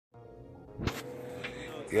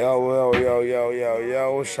Yo,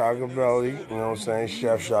 Shakavelli, you know what I'm saying?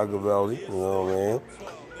 Chef Shakavelli, you know what I mean?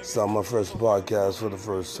 It's on my first podcast for the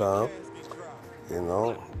first time, you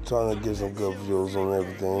know? Trying to get some good views on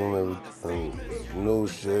everything, new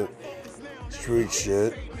shit, street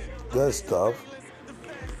shit, good stuff.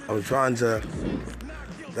 I'm trying to,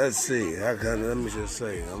 let's see, let me just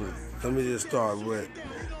say, let me just start with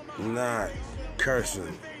not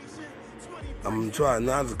cursing. I'm trying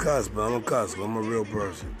not to cuss, but I'm a cuss, I'm a real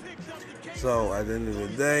person. So at the end of the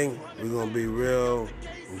day, we're gonna be real,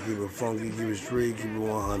 keep it funky, keep it street, keep it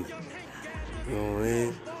 100. You know what I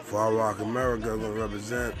mean? Far Rock America, I'm gonna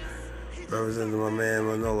representing my man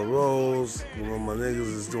Manola Rose. You know, my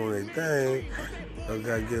niggas is doing their thing. I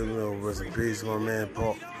gotta give a little rest in peace to my man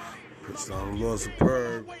Paul. Lord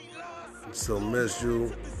Superb. I still miss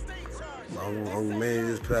you. My uncle man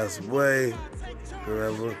just passed away.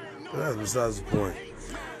 Whatever. But that's besides the point.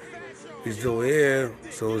 He's still here,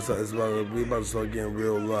 so we about to start getting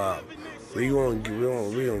real live. We gonna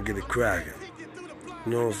get it cracking.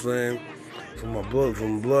 You know what I'm saying? From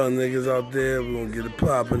blood niggas out there, we gonna get it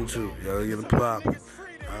popping too. Y'all get it popping.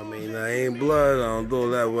 I mean, I ain't blood, I don't do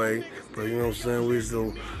it that way, but you know what I'm saying? We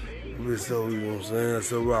still, you know what I'm saying?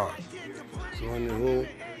 That's a rock. So anywho,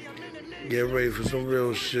 get ready for some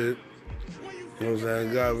real shit. You know what I'm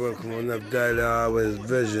saying? God working on enough data with his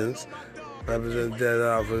visions. Represent Dead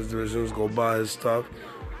Eye for his visions. Go buy his stuff.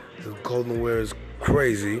 His clothing wear is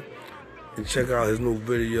crazy. And check out his new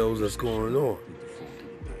videos that's going on.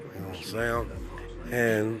 You know what I'm saying?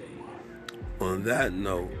 And on that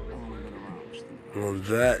note,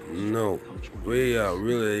 we are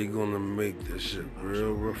really gonna make this shit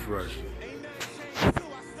real refreshing.